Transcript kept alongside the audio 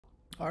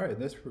All right, in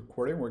this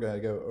recording, we're going to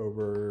go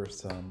over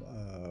some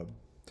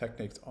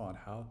techniques on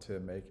how to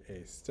make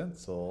a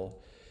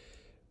stencil,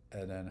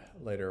 and then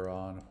later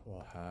on,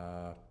 we'll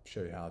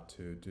show you how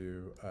to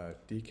do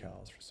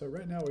decals. So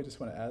right now, we just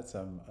want to add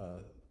some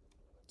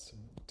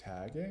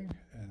tagging,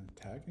 and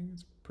tagging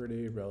is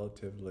pretty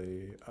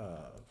relatively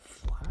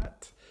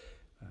flat,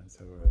 and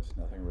so there's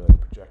nothing really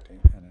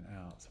projecting in and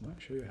out. So I'm going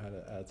to show you how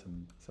to add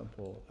some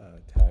simple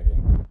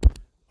tagging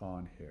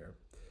on here.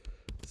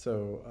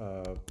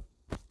 So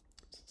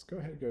let's go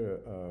ahead and go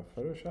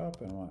to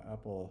Photoshop, and I want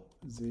Apple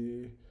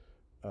Z,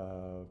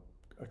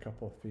 a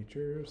couple of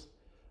features.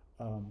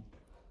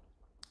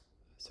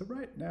 So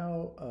right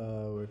now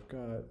we've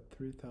got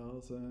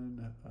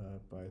 3000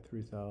 by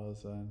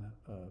 3000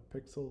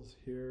 pixels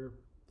here.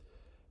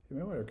 You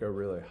may want to go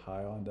really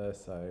high on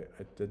this. I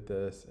did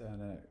this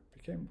and it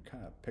became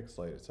kind of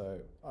pixelated. So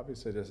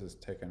obviously this is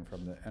taken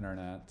from the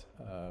internet.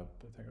 I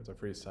think it was a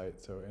free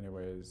site. So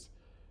anyways,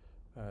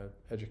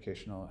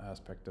 educational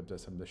aspect of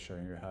this, I'm just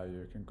showing you how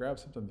you can grab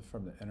something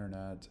from the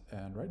internet.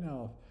 And right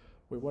now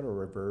we want to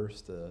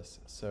reverse this.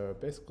 So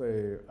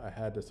basically I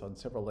had this on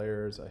several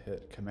layers. I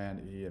hit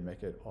Command E and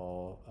make it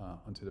all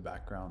onto the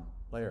background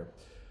layer.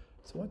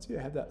 So once you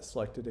have that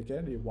selected,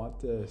 again, you want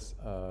this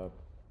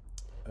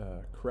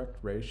correct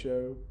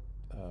ratio,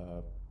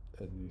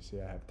 and you see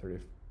I have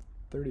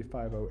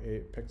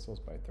 3508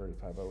 pixels by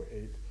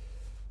 3508.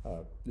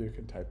 You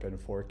can type in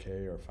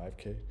 4K or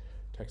 5K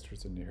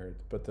textures in here,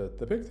 but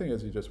the big thing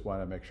is you just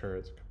want to make sure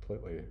it's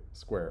completely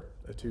square,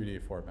 a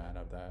 2D format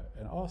of that.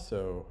 And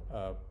also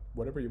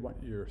whatever you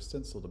want your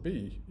stencil to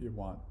be, you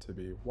want to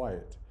be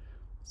white.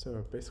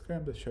 So basically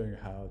I'm just showing you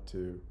how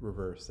to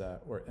reverse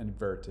that or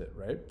invert it,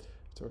 right?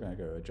 So we're going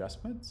to go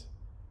Adjustments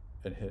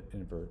and hit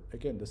Invert.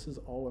 Again, this is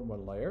all in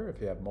one layer.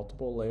 If you have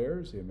multiple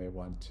layers, you may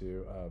want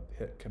to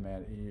hit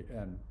Command E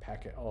and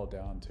pack it all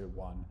down to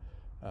one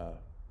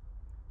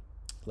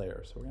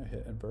layer. So we're going to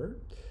hit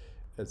Invert,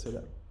 and so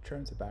that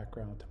turns the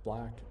background to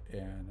black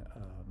and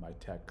my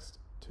text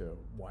to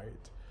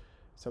white.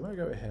 So I'm going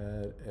to go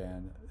ahead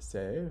and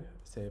save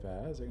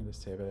as. I'm going to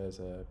save it as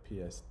a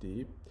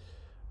PSD.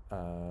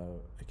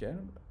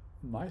 Again,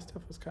 my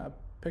stuff was kind of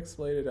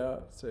pixelated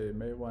out, so you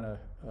may want to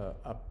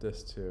up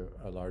this to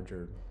a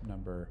larger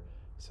number.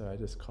 So I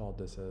just called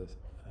this a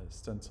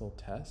stencil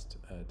test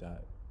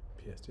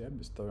 .psd. I'm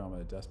just throwing it on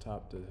my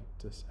desktop to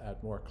just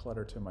add more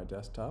clutter to my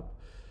desktop.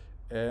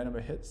 And I'm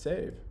going to hit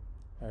save.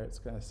 All right, it's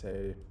going to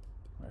say,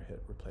 I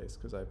hit replace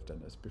because I've done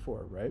this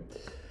before, right?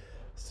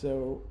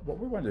 So what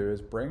we want to do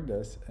is bring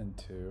this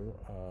into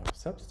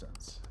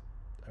Substance.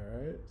 All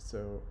right,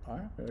 so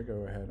I'm going to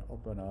go ahead and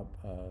open up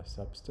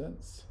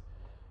Substance,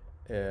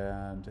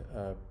 and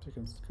you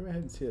can go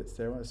ahead and see it.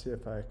 So I want to see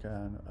if I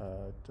can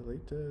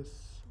delete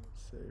this.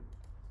 Let's see.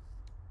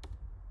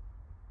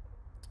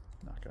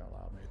 It's not going to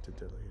allow me to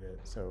delete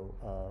it. So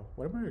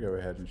what I'm going to go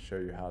ahead and show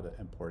you how to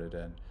import it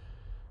in.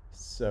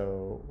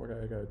 So we're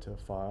going to go to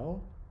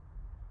File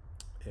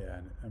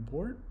and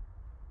Import,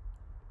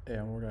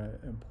 and we're going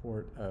to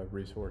import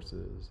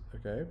resources,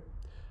 okay?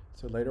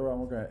 So later on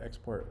we're going to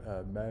export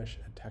mesh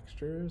and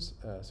textures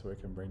so we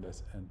can bring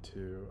this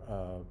into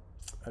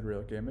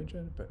Unreal Game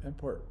Engine, but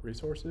import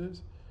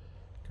resources,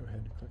 go ahead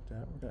and click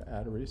that. We're going to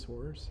add a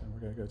resource, and we're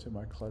going to go to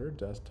my cluttered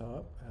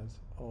desktop. It has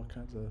all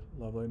kinds of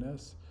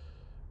loveliness,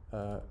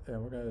 and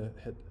we're going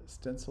to hit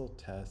stencil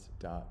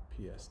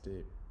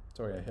test.psd.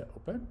 So we're going to hit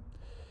open.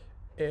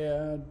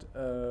 And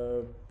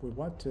we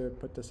want to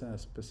put this in a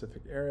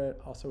specific area.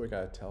 Also, we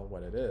got to tell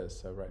what it is.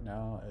 So right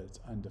now it's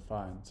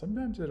undefined.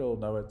 Sometimes it'll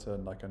know it's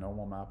in like a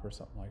normal map or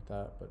something like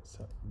that, but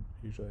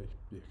usually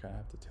you kind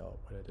of have to tell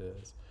it what it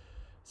is.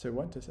 So we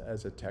want this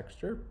as a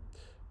texture.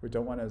 We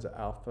don't want it as an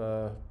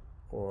alpha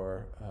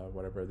or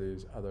whatever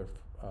these other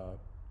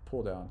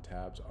pull down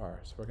tabs are.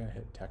 So we're going to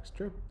hit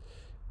texture.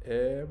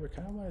 And we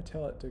kind of want to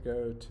tell it to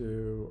go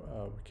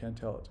to, we can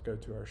tell it to go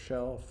to our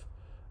shelf.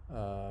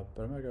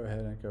 But I'm going to go ahead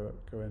and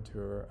go into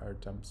our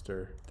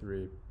dumpster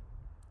 3.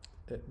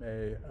 It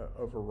may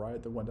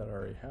override the one that I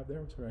already have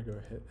there, so we're going to go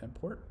hit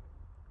import.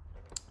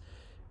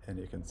 And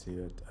you can see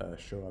it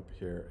show up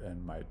here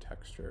in my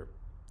texture.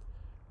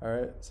 All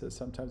right, so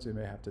sometimes we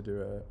may have to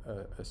do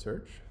a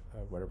search,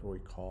 whatever we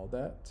call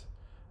that.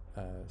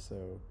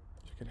 So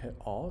you can hit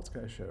all, it's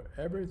going to show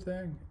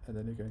everything, and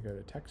then you're going to go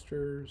to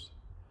textures,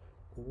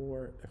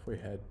 or if we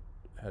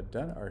had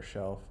done our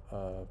shelf,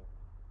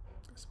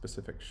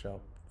 specific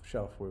shelf,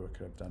 we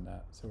could have done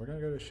that. So we're going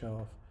to go to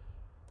shelf,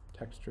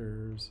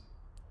 textures,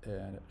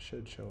 and it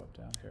should show up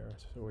down here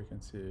so we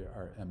can see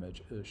our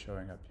image is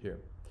showing up here.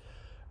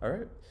 All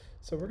right,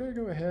 so we're going to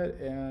go ahead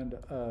and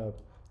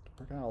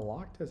we're going to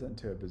lock this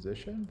into a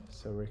position.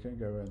 So we can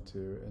go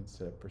into,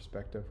 instead of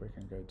perspective, we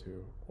can go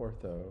to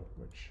ortho,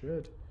 which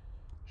should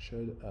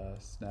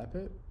snap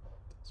it.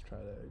 Let's try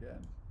that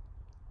again.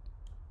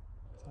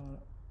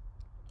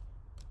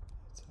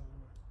 So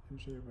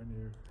usually when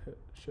you hit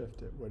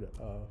shift, it would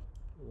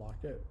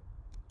lock it.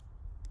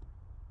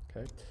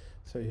 Okay,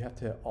 so you have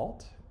to hit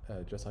Alt,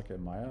 just like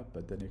in Maya,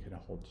 but then you can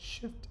hold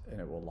Shift and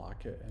it will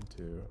lock it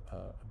into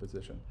a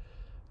position.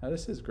 Now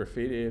this is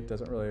graffiti. It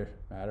doesn't really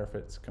matter if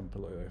it's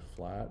completely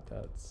flat.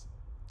 That's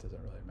doesn't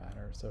really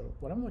matter. So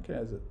what I'm looking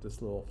at is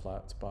this little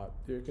flat spot.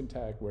 You can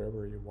tag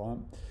wherever you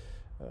want.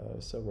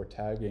 So we're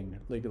tagging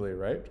legally,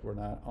 right? We're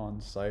not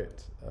on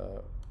site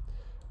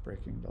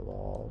breaking the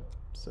law.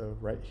 So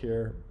right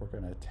here, we're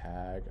gonna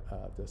tag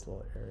this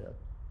little area.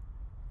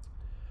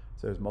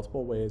 So there's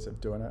multiple ways of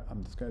doing it.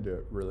 I'm just gonna do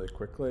it really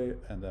quickly,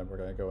 and then we're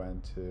gonna go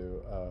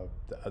into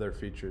the other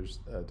features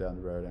down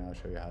the road, and I'll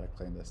show you how to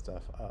clean this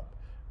stuff up.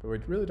 But we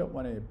really don't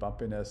want any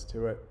bumpiness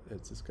to it.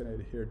 It's just gonna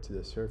adhere to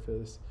the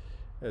surface.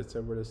 And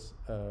so we're just,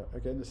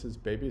 again, this is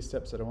baby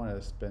steps. I don't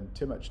wanna spend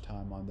too much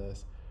time on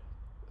this.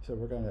 So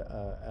we're gonna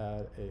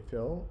add a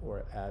fill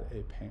or add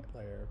a paint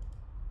layer.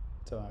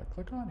 So I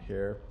click on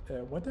here,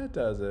 and what that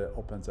does, it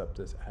opens up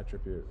this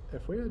attribute.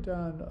 If we had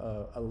done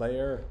a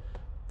layer,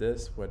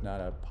 this would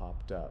not have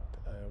popped up.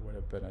 It would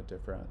have been a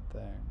different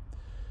thing.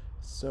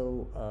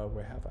 So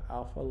we have an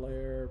alpha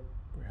layer,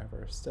 we have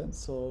our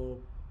stencil,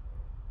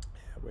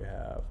 and we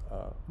have,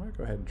 I'm gonna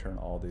go ahead and turn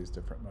all these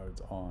different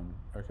modes on,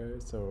 okay?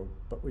 So,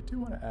 but we do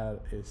wanna add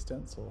a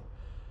stencil.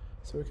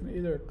 So we can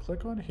either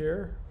click on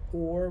here,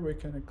 or we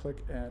can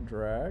click and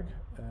drag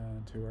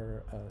to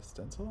our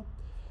stencil.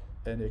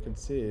 And you can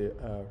see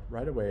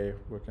right away,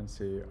 we can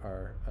see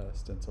our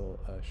stencil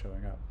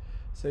showing up.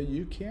 So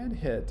you can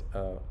hit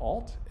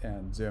Alt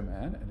and zoom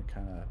in and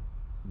kind of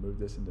move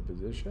this into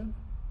position,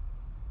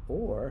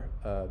 or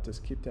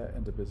just keep that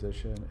into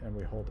position and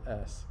we hold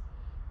S,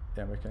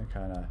 and we can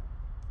kind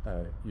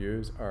of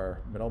use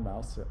our middle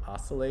mouse to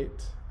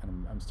oscillate,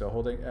 and I'm still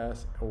holding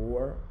S,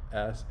 or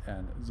S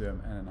and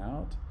zoom in and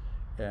out.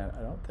 And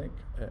I don't think,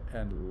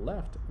 and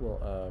left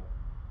will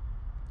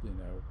you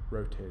know,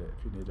 rotate it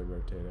if you need to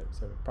rotate it.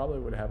 So it probably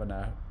would have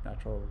a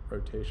natural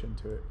rotation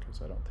to it,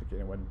 because I don't think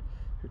anyone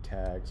who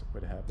tags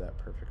would have that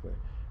perfectly.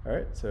 All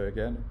right, so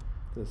again,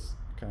 this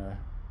kind of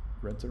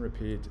rinse and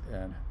repeat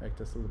and make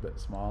this a little bit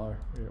smaller.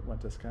 We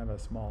want this kind of a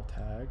small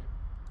tag.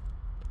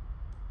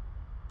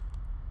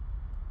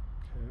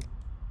 Okay.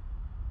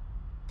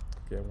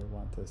 Again, we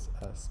want this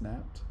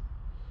snapped.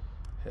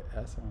 Hit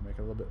S, I want to make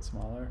it a little bit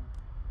smaller.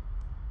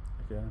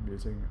 Again, I'm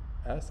using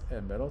S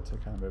and middle to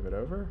kind of move it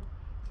over.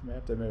 You may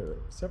have to move it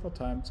several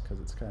times because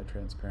it's kind of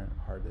transparent,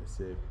 hard to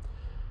see.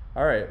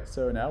 All right,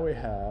 so now we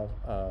have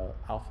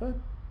alpha,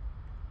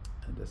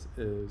 and this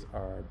is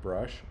our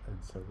brush. And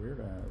so we're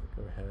gonna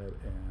go ahead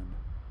and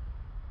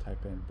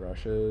type in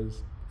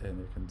brushes, and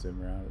you can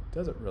zoom around. It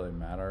doesn't really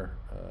matter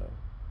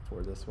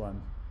for this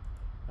one.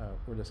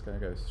 We're just gonna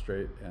go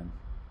straight and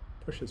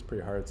push this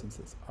pretty hard since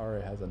it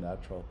already has a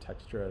natural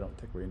texture. I don't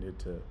think we need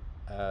to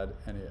add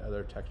any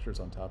other textures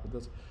on top of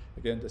this.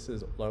 Again, this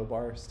is low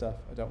bar stuff.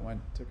 I don't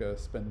want to go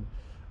spend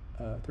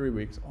 3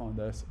 weeks on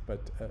this,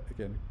 but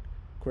again,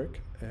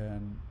 quick.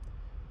 And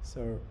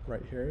so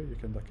right here, you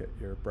can look at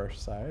your brush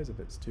size. If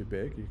it's too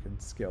big, you can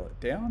scale it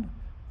down,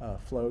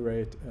 flow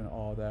rate and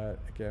all that.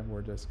 Again,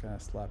 we're just kind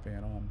of slapping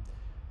it on.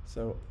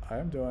 So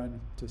I'm doing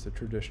just a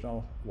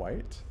traditional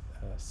white,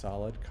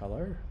 solid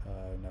color,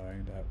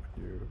 knowing that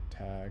when you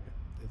tag,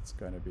 it's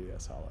going to be a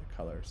solid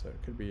color. So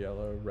it could be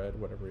yellow, red,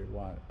 whatever you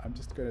want. I'm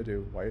just going to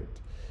do white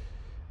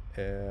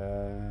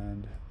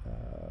and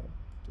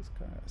just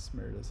kind of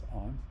smear this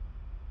on.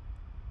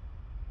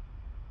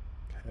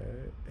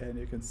 Okay, and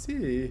you can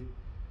see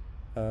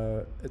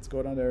it's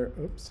going on there.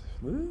 Oops,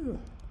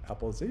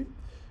 Apple Z.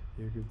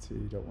 You can see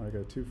you don't want to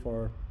go too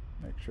far.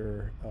 Make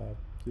sure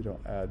you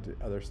don't add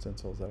the other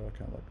stencils. That'll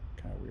kind of look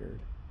kind of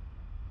weird.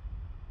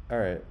 All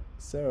right,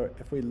 so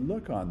if we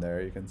look on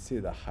there, you can see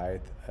the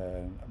height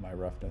and my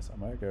roughness. I'm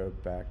gonna go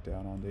back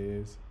down on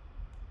these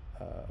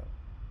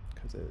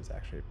because it is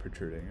actually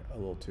protruding a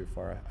little too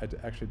far. I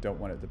actually don't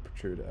want it to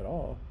protrude at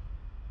all.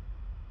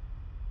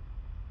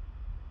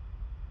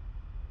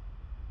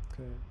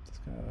 Okay,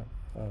 just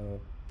gonna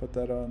put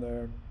that on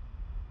there.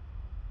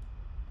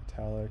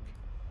 Metallic.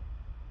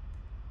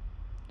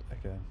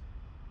 Again,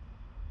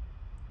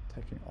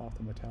 taking off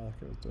the metallic,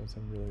 it was doing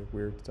some really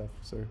weird stuff.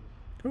 So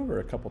go over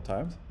it a couple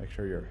times, make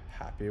sure you're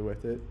happy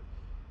with it.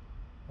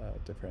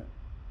 Different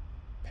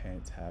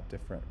paints have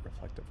different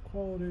reflective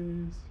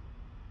qualities.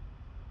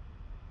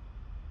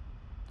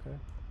 Okay.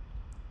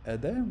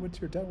 And then once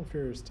you're done with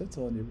your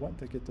stencil and you want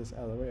to get this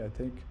out of the way, I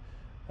think,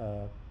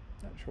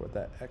 not sure what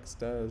that X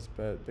does,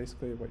 but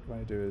basically what you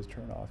want to do is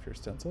turn off your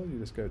stencil. You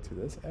just go to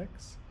this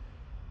X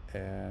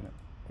and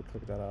we'll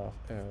click that off,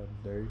 and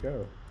there you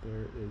go.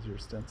 There is your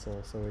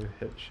stencil. So we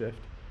hit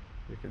Shift.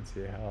 You can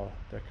see how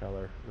the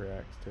color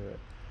reacts to it.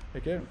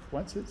 Again,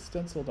 once it's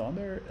stenciled on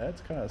there, that's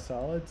kind of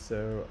solid.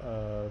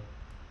 So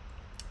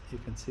you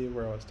can see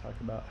where I was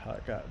talking about how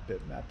it got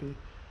bitmappy.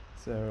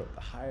 So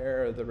the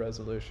higher the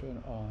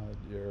resolution on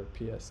your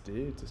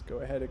PSD, just go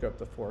ahead and go up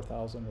to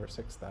 4,000 or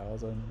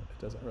 6,000.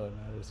 It doesn't really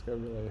matter. Just go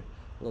really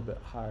a little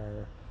bit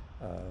higher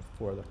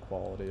for the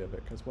quality of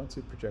it. Because once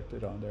you project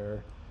it on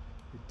there,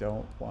 you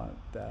don't want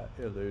that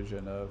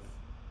illusion of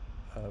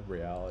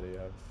reality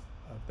of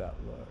that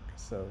look.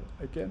 So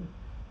again,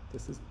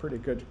 this is pretty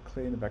good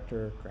clean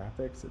vector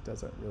graphics. It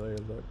doesn't really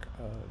look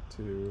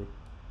too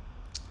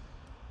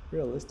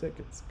realistic.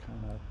 It's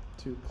kind of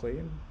too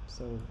clean.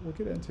 So we'll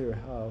get into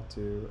how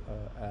to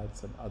add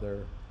some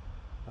other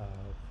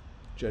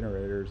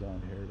generators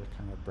on here to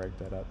kind of break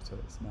that up so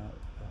it's not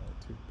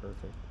too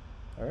perfect.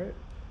 All right,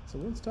 so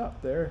we'll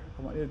stop there.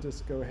 I want you to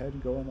just go ahead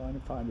and go online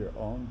and find your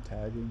own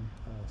tagging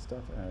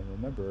stuff, and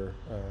remember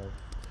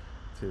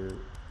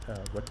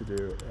what to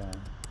do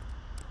in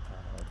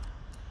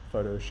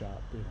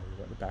Photoshop. You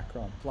want the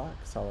background black,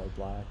 solid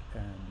black,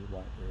 and you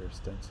want your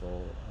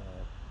stencil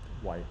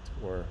white,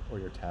 or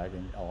your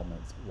tagging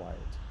elements white.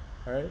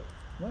 All right,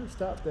 I'm going to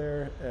stop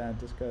there and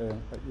just going to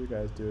let you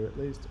guys do at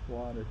least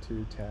 1 or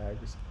 2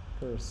 tags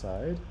per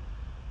side,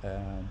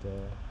 and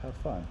have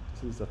fun.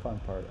 This is the fun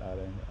part,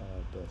 adding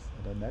this.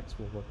 And then next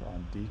we'll work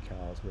on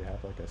decals. We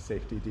have like a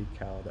safety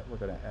decal that we're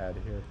going to add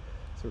here.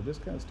 So we're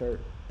just going to start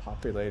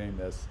populating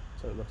this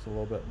so it looks a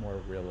little bit more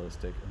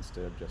realistic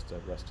instead of just a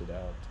rusted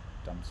out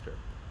dumpster.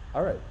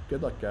 All right,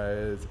 good luck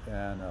guys,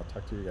 and I'll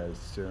talk to you guys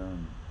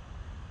soon.